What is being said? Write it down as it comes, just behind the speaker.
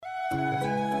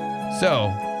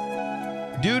So,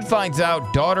 dude finds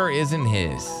out daughter isn't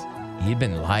his. He'd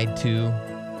been lied to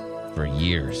for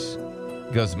years.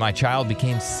 He goes, my child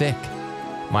became sick.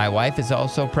 My wife is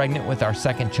also pregnant with our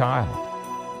second child.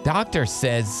 Doctor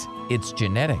says it's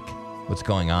genetic. What's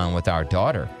going on with our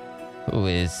daughter, who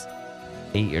is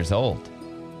 8 years old?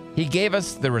 He gave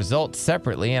us the results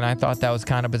separately, and I thought that was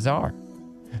kind of bizarre.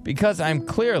 Because I'm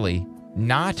clearly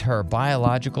not her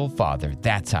biological father.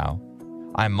 That's how.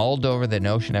 I mulled over the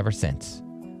notion ever since.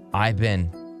 I've been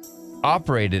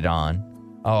operated on.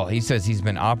 Oh, he says he's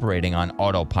been operating on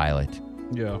autopilot.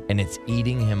 Yeah. And it's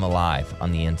eating him alive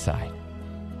on the inside.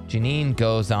 Janine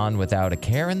goes on without a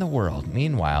care in the world.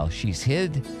 Meanwhile, she's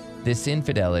hid this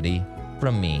infidelity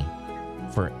from me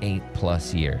for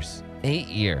 8+ years. 8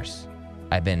 years.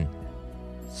 I've been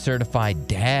certified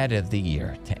dad of the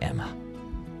year to Emma.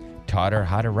 Taught her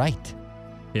how to write.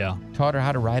 Yeah. Taught her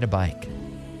how to ride a bike.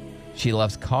 She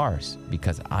loves cars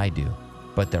because I do.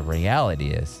 But the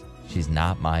reality is, she's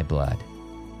not my blood.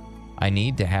 I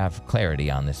need to have clarity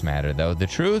on this matter, though. The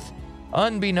truth,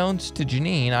 unbeknownst to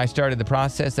Janine, I started the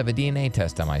process of a DNA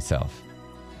test on myself.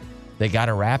 They got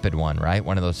a rapid one, right?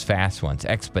 One of those fast ones,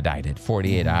 expedited,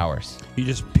 48 hours. You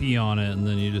just pee on it and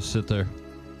then you just sit there.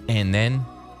 And then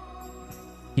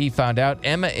he found out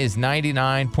Emma is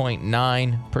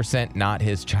 99.9% not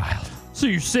his child. So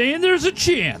you're saying there's a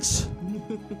chance?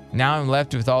 Now I'm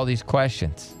left with all these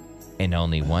questions, and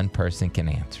only one person can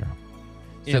answer them.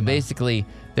 So basically,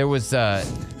 there was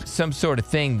some sort of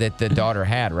thing that the daughter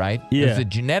had, right? Yeah. It was a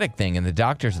genetic thing, and the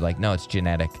doctors are like, no, it's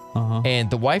genetic. Uh-huh. And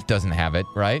the wife doesn't have it,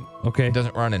 right? Okay. It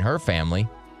doesn't run in her family.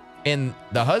 And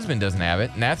the husband doesn't have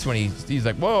it, and that's when he's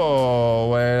like, whoa,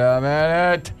 wait a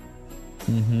minute.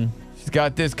 Mm-hmm. She's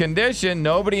got this condition.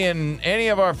 Nobody in any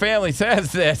of our family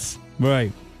says this.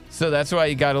 Right. So that's why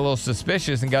he got a little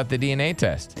suspicious and got the DNA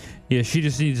test. Yeah, she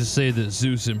just needs to say that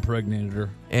Zeus impregnated her.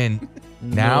 And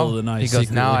Middle now, of the night, he goes,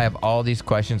 secretly. now I have all these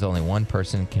questions only one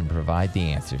person can provide the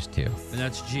answers to. And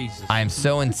that's Jesus. I am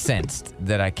so incensed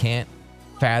that I can't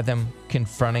fathom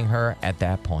confronting her at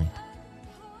that point.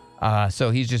 So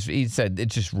he said it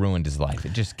just ruined his life.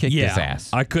 It just kicked his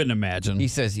ass. I couldn't imagine. He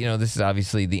says, this is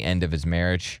obviously the end of his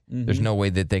marriage. There's no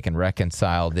way that they can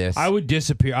reconcile this. I would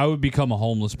disappear. I would become a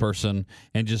homeless person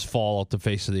and just fall off the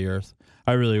face of the earth.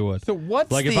 I really would. So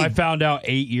what's if I found out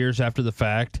 8 years after the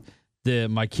fact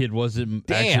that my kid wasn't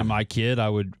actually my kid,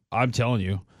 I'm telling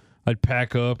you, I'd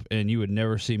pack up and you would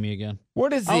never see me again.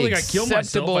 What is the I don't think I'd kill myself.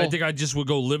 acceptable I think I just would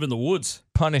go live in the woods.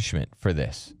 punishment for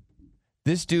this?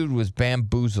 This dude was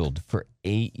bamboozled for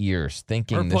 8 years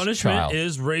thinking Her this punishment child.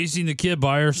 is raising the kid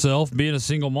by herself, being a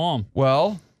single mom.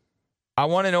 Well, I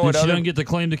want to know And what she other doesn't get to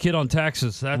claim the kid on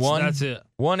taxes. That's it.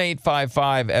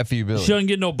 1-855 FU Billy. She doesn't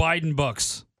get no Biden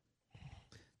bucks.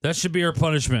 That should be her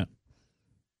punishment,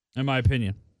 in my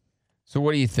opinion. So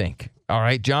what do you think? All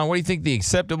right, John, what do you think the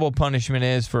acceptable punishment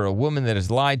is for a woman that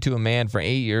has lied to a man for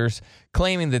 8 years,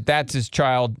 claiming that that's his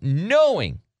child,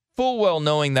 full well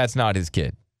knowing that's not his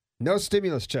kid? No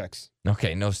stimulus checks.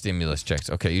 Okay, no stimulus checks.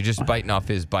 Okay, you're just biting off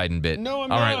his Biden bit. No,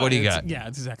 I'm All right, not. what do you got? Yeah,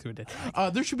 that's exactly what it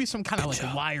did. There should be some kind of like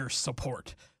liar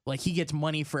support. Like he gets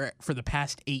money for the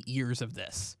past 8 years of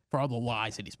this for all the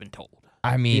lies that he's been told.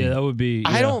 I mean, Yeah, that would be.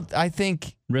 I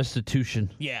think restitution.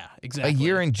 Yeah, a exactly.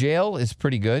 year in jail is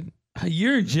pretty good. A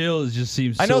year in jail just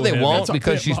seems. I know so they heavy. won't That's a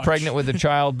because bit she's much. pregnant with a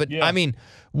child, but Yeah. I mean,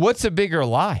 what's a bigger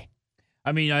lie?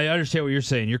 I mean, I understand what you're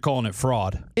saying. You're calling it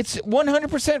fraud. It's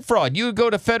 100% fraud. You would go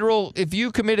to federal, if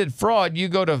you committed fraud, you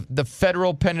go to the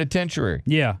federal penitentiary.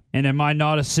 Yeah, and am I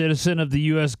not a citizen of the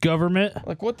U.S. government?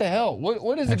 Like, what the hell?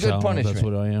 What is a Actually, I good don't know if punishment? That's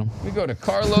what I am. We go to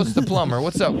Carlos the plumber.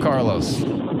 What's up, Carlos?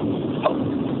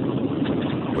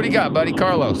 What do you got, buddy?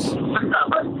 Carlos.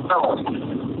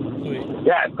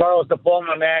 Yeah, it's Carlos the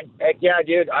plumber, man. Heck yeah,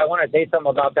 dude. I want to say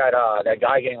something about that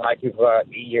guy getting lied to for 8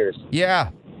 years. Yeah.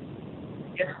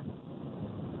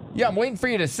 Yeah, I'm waiting for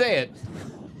you to say it.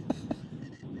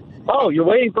 Oh, you're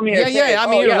waiting for me to say it? I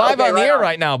mean, you're live okay, on the air on.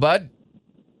 right now, bud.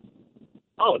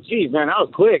 Oh, geez, man, that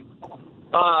was quick.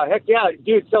 Heck yeah,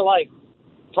 dude. So, like,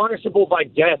 punishable by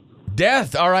death.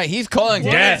 Death. All right, he's calling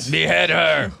death. Behead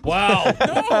her. Wow.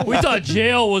 We thought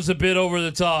jail was a bit over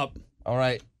the top. All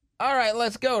right,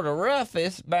 let's go to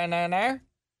Rufus, banana.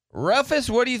 Rufus,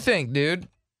 what do you think, dude?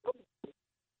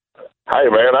 Hey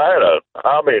man,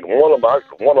 one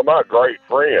of my great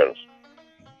friends.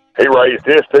 He raised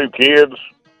his 2 kids,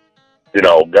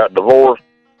 got divorced,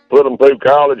 put them through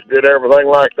college, did everything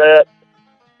like that,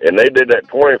 and they did that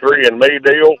 23andMe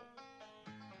deal,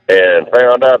 and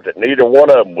found out that neither one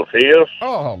of them was his,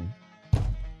 Oh,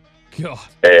 God.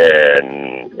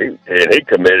 and he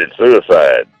committed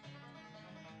suicide.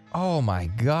 oh my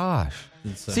gosh.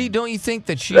 See, don't you think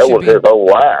that she That should was be... his whole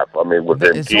life. I mean, with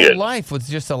them His kids. whole life was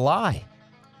just a lie.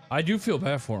 I do feel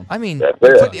bad for him. I mean, That's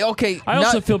it. but, okay. I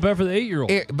also feel bad for the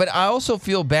 8-year-old. But I also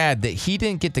feel bad that he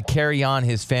didn't get to carry on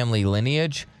his family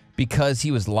lineage because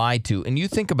he was lied to. And you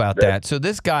think about that. So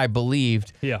this guy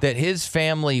believed that his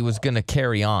family was going to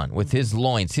carry on with his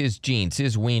loins, his genes,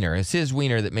 his wiener. It's his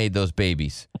wiener that made those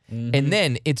babies. Mm-hmm. And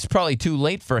then it's probably too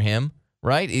late for him,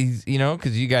 right? He's,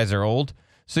 because you guys are old.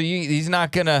 So he's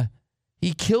not going to...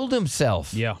 He killed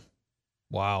himself. Yeah.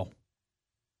 Wow.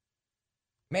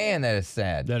 Man, that is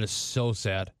sad. That is so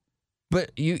sad.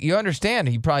 But you understand,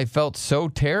 he probably felt so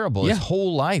terrible. Yeah. His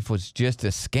whole life was just a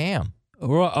scam.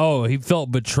 Oh, he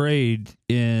felt betrayed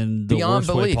in the Beyond worst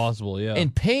belief. way possible. Yeah.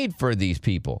 And paid for these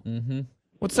people. Mm-hmm.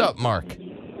 What's up, Mark?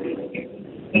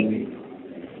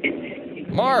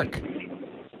 Mark?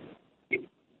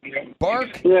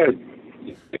 Bark? Yes.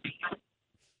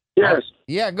 Yes.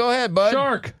 Yeah, go ahead, bud.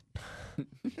 Shark.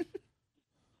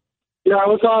 Yeah, I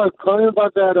was calling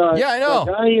about that. Yeah, I know.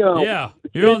 That guy, Yeah.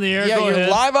 You're on the air. Yeah, Go you're ahead.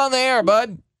 live on the air,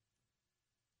 bud.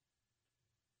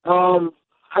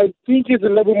 I think it's a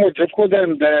little bit more difficult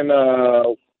than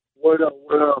what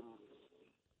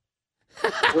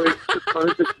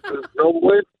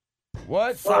with.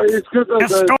 What? It's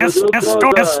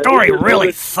This story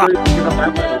really sucks.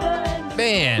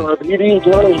 Man. So if he didn't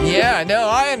join, Yeah, no,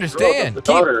 I understand. the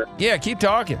daughter. Keep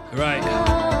talking. Right.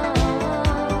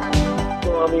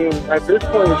 So, I mean, at this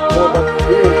point, it's more about the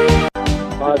kids.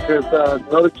 Because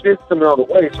another kid's coming all the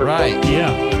way. So Right.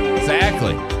 Yeah.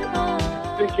 Exactly.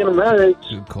 thinking of marriage.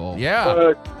 Good call.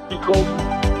 Yeah. He called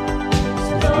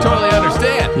Totally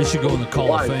understand. This should go in the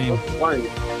Call of Fame.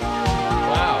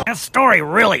 Wow. This story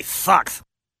really sucks.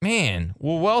 Man.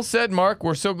 Well said, Mark.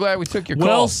 We're so glad we took your Well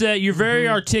call. said. You're very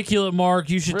articulate, Mark.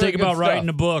 You should Really think good about writing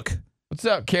stuff. a book. What's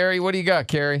up, Carrie? What do you got,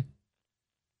 Carrie?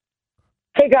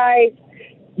 Hey, guys.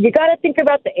 You got to think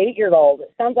about the 8-year-old.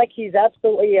 It sounds like he's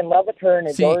absolutely in love with her and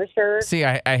adores her. See,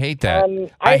 I hate that.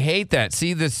 I hate that.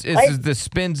 See, this is the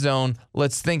spin zone.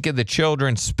 Let's think of the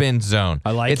children's spin zone.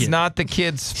 I like it's it. not the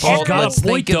kid's fault. got a Let's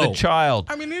point, think of though. the child.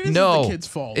 I mean, it isn't no, the kid's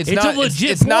fault. It's It's not. a legit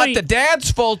it's not point. the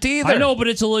dad's fault either. I know, but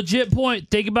it's a legit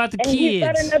point. Think about the And he's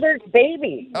got kids. another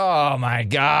baby. Oh my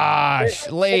gosh,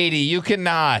 lady, you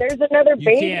cannot. There's another You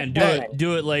baby. can. Do coming. it.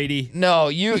 Do it, lady. No,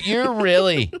 you're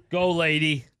really. Go,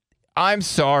 lady. I'm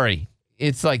sorry.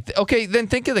 It's like, okay, then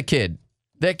think of the kid.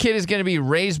 That kid is going to be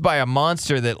raised by a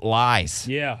monster that lies.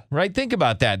 Yeah. Right? Think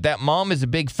about that. That mom is a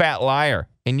big fat liar,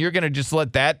 and you're going to just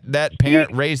let that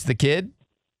parent raise the kid?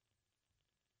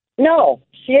 No,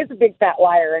 she is a big fat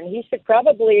liar, and he should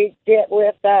probably get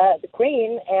with the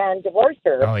queen and divorce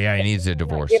her. Oh yeah, he needs a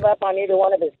divorce. Give up on either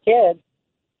one of his kids.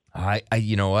 I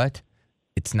you know what?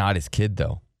 It's not his kid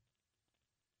though.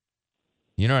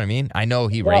 You know what I mean? I know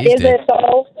he Well, raised is it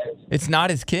so? It's not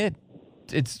his kid.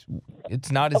 It's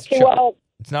not his Okay, child. well,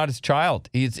 It's not his child.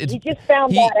 he just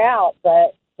found that out,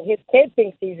 but his kid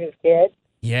thinks he's his kid.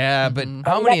 Yeah, but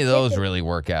how And many of that those kid- really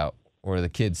work out where the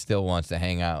kid still wants to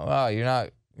hang out? Oh, you're not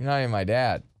even my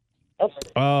dad.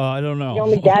 I don't know. The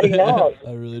only daddy knows.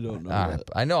 I really don't know.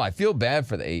 I know. I feel bad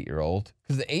for the 8-year-old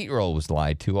because the 8-year-old was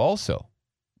lied to also.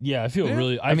 Yeah, I feel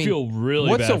really. I mean, feel really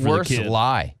what's bad a for worse the kid.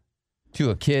 lie to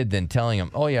a kid than telling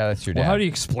him, "Oh yeah, that's your dad"? Well, how do you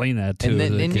explain that to? and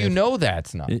then the and you kid? know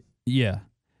that's not. Yeah.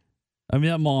 I mean,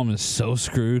 that mom is so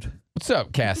screwed. What's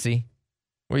up, Cassie?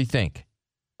 What do you think?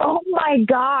 Oh my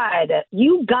God.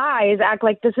 You guys act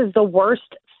like this is the worst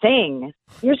thing.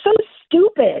 You're so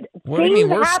stupid. What do you mean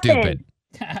we're happen. stupid?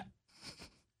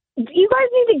 You guys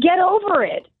need to get over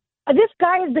it. This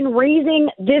guy has been raising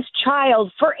this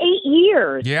child for 8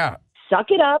 years. Yeah, Suck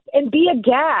it up and be a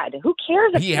dad. Who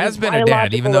cares if he he's has been a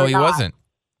dad, even biological though or he not? wasn't.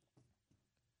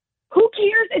 Who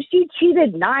cares if she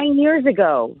cheated 9 years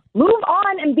ago? Move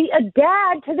on and be a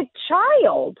dad to the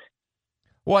child.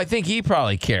 Well, I think he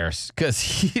probably cares because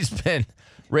he's been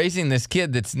raising this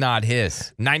kid that's not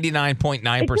his.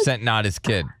 99.9% not his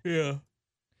kid. Yeah.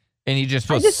 And he just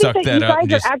I supposed to just think suck that you that up guys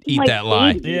and are just acting eat like that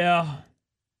lie. babies. Yeah.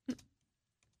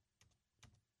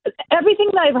 Everything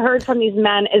that I've heard from these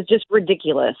men is just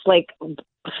ridiculous. Like,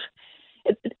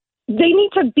 they need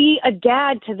to be a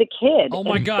dad to the kid. Oh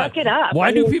my and God. Suck it up. Why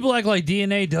I do mean, people act like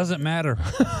DNA doesn't matter?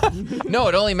 No,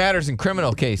 it only matters in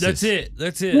criminal cases. That's it.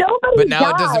 That's it. Nobody But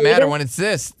now it doesn't died. matter when it's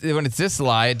this. When it's this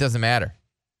lie, it doesn't matter.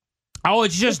 Oh,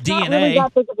 it's just It's DNA. not really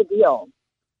that big of a deal.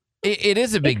 It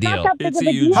is a big It's deal. not that big It's of a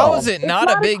a huge deal. How is it It's not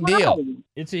a big deal? crime.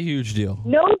 It's a huge deal.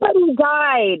 Nobody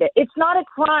died. It's not a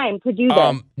crime to do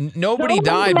this. Nobody So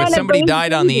died, many but men have somebody raised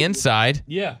died on the babies. inside.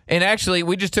 Yeah. And actually,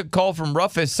 we just took a call from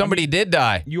Rufus. Somebody did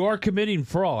die. You are committing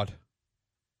fraud.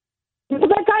 Well,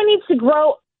 that guy needs to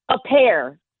grow a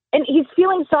pair. And he's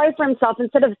feeling sorry for himself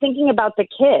instead of thinking about the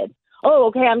kid. Oh,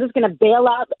 okay, I'm just going to bail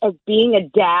out as being a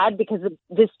dad because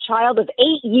this child of 8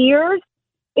 years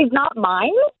is not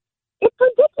mine? It's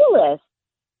ridiculous.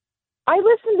 I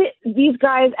listen to these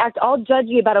guys act all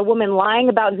judgy about a woman lying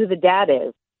about who the dad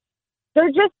is. They're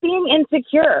just being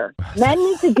insecure. Men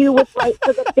need to do what's right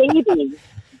for the baby.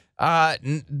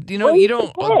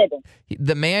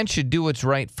 The man should do what's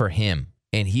right for him,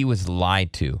 and he was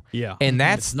lied to. Yeah, and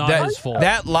that's not his fault.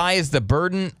 That lie is the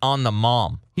burden on the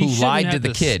mom who lied to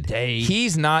the kid.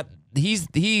 He's not.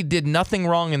 He did nothing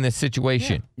wrong in this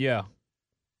situation. Yeah.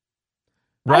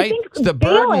 Right? The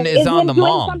burden is on the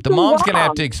mom. The mom's going to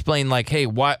have to explain, like, hey,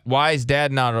 why is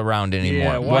dad not around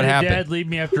anymore? Yeah, what happened? Dad leave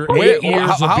me after 8 years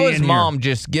How of does being mom here?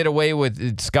 just get away with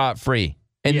it scot-free?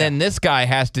 And then this guy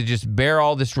has to just bear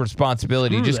all this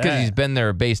responsibility just because he's been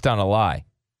there based on a lie.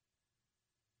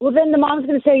 Well, then the mom's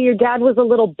going to say your dad was a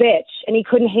little bitch and he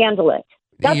couldn't handle it.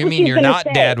 That's You what mean she's your gonna not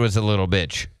say. dad was a little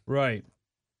bitch? Right.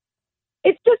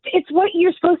 It's what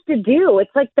you're supposed to do. It's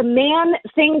like the man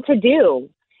thing to do.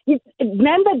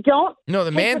 Men that don't. No, the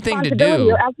take man thing to responsibility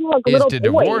do are acting like is little to boys.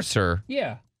 divorce her.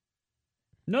 Yeah.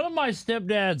 None of my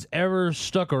stepdads ever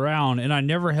stuck around, and I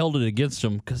never held it against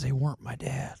them because they weren't my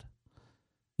dad.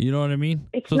 You know what I mean?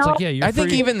 It's like, not- yeah, you're I think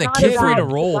free, even the not kid free to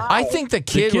about roll. lie. I think the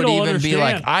kid would will even be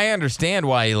like, understand. I understand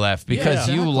why he left because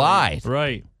Yeah. you lied.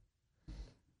 Right.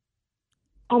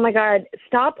 Oh my God!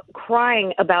 Stop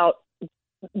crying about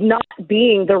not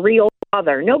being the real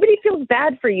father. Nobody feels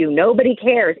bad for you. Nobody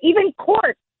cares. Even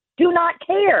courts do not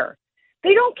care.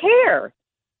 They don't care.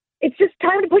 It's just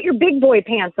time to put your big boy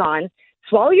pants on,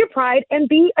 swallow your pride, and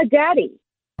be a daddy.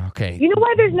 Okay. You know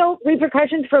why there's no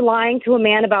repercussions for lying to a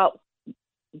man about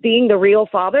being the real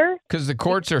father? Because the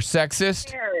courts are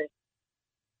sexist?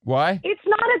 Why? It's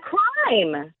not a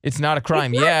crime. It's not a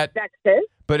crime It's not yet. sexist.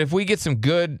 But if we get some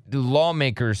good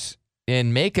lawmakers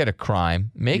and make it a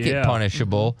crime, make it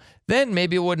punishable, then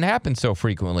maybe it wouldn't happen so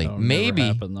frequently. That'll Maybe.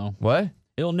 never happen, though. What?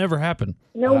 It'll never happen.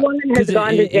 No woman has 'cause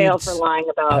gone to jail it's- for lying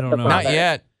I about don't the know. father. Not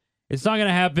yet. It's not going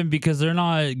to happen because they're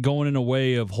not going in a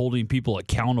way of holding people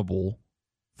accountable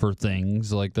for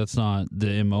things. Like, that's not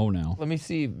the MO now. Let me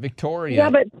see, Victoria. Yeah,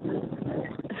 but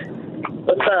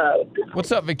What's up?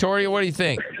 What's up, Victoria? What do you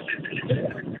think?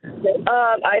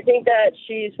 I think that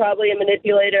she's probably a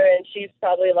manipulator and she's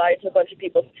probably lied to a bunch of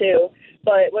people too.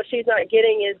 But what she's not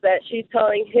getting is that she's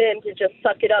telling him to just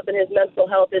suck it up and his mental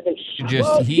health isn't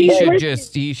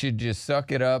He should just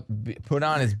suck it up, put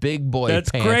on his big boy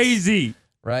That's pants. crazy.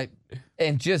 Right?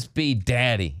 And just be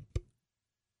daddy.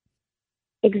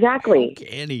 exactly.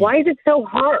 Why is it so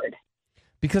hard?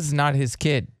 Because it's not his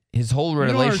kid. His whole You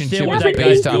don't relationship understand was what that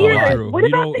based guy's on going a lie. through. What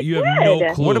about the You have kid?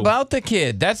 no clue. What about the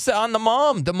kid? That's on the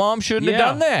mom. The mom shouldn't have Yeah.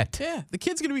 done that. Yeah, the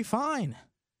kid's gonna be fine.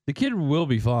 The kid will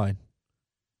be fine.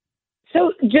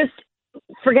 So just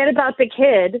forget about the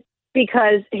kid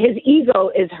because his ego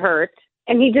is hurt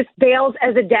and he just bails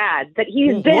as a dad that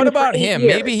he's been What about for 8 him?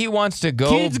 years. Maybe he wants to go.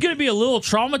 Kid's going to be a little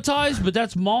traumatized, but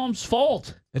that's mom's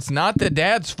fault. It's not the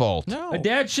dad's fault. No, A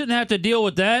dad shouldn't have to deal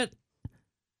with that.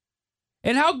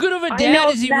 And how good of a I dad know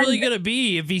is he that- really going to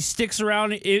be if he sticks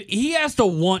around? He has to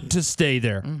want to stay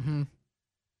there. Mm-hmm.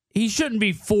 He shouldn't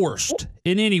be forced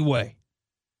in any way.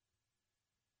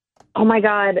 Oh my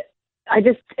God.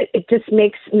 It just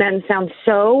makes men sound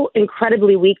so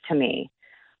incredibly weak to me.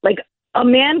 Like a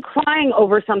man crying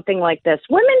over something like this.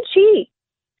 Women cheat.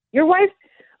 Your wife,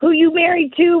 who you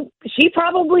married to, she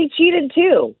probably cheated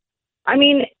too. I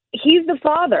mean, he's the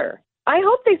father. I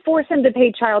hope they force him to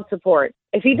pay child support.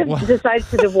 If he decides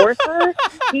to divorce her,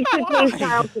 he should pay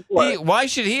child support. Why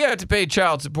should he have to pay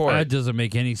child support? That doesn't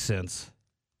make any sense.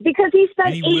 Because he spent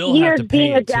And he will 8 have years to pay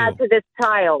being a it, dad too. to this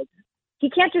child. He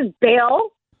can't just bail.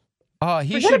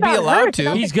 He Forget should be about her, allowed it's to.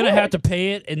 about He's the going to kid. have to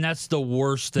pay it, and that's the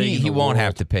worst thing. in He the won't world.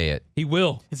 have to pay it. He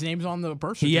will. his name's on the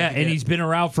birth Yeah, certificate. and he's been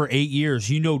around for 8 years.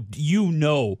 You know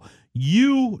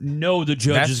the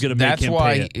judge is going to make him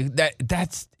pay it.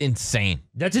 That's insane.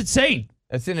 That's insane.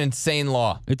 That's an insane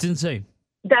law. It's insane.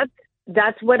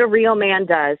 That's what a real man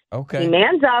does. Okay. He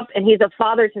mans up and he's a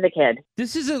father to the kid.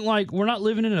 This isn't like we're not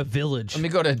living in a village. Let me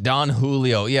go to Don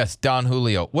Julio. Yes, Don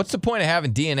Julio. What's the point of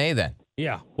having DNA then?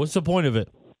 Yeah. What's the point of it?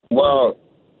 Well,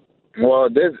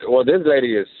 this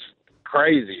lady is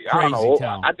crazy. I don't Crazy know.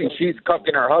 town. I think she's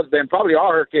cucking her husband. Probably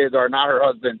all her kids are not her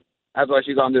husband. That's why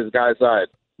she's on this guy's side.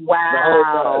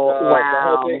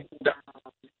 Wow.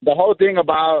 The whole thing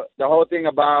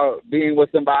about being with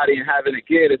somebody and having a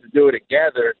kid is to do it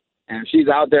together. And if she's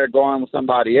out there going with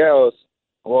somebody else,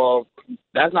 well,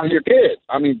 that's not your kid.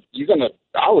 I mean, you're gonna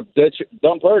I would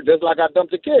dump her just like I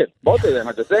dumped the kid. Both of them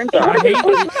at the same time.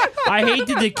 I hate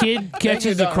that the kid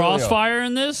catches the crossfire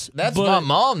in this. That's my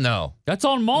mom, though. That's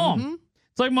on mom.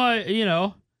 It's like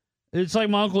it's like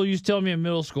my uncle used to tell me in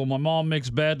middle school, my mom makes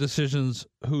bad decisions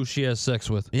who she has sex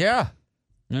with. Yeah.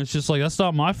 And it's just like, that's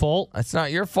not my fault. That's not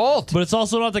your fault. But it's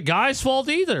also not the guy's fault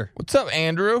either. What's up,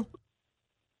 Andrew?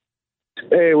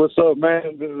 Hey, what's up,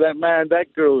 man? That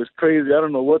girl is crazy. I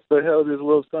don't know what the hell this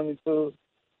world's coming to.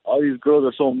 All these girls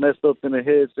are so messed up in the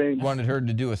head saying... Wanted her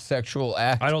to do a sexual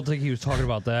act. I don't think he was talking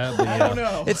about that. But yeah. I don't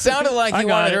know. It sounded like he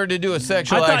wanted her to do a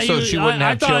sexual act so she wouldn't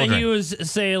have children. I thought he was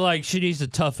saying, like, she needs to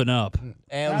tough up.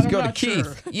 And let's go to Keith.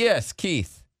 Sure. Yes,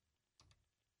 Keith.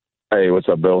 Hey, what's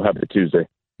up, Bill? Happy Tuesday.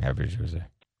 Happy Tuesday.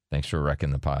 Thanks for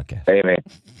wrecking the podcast. Hey, man.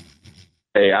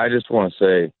 Hey, I just want to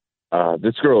say,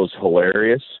 this girl is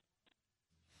hilarious.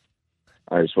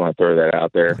 I just want to throw that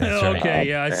out there. Okay,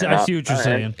 yeah, I see what you're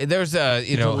saying. There's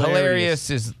hilarious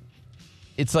is,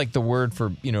 it's like the word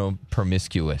for,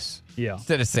 promiscuous. Yeah.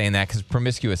 Instead of saying that, because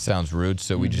promiscuous sounds rude,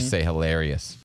 so we just say hilarious.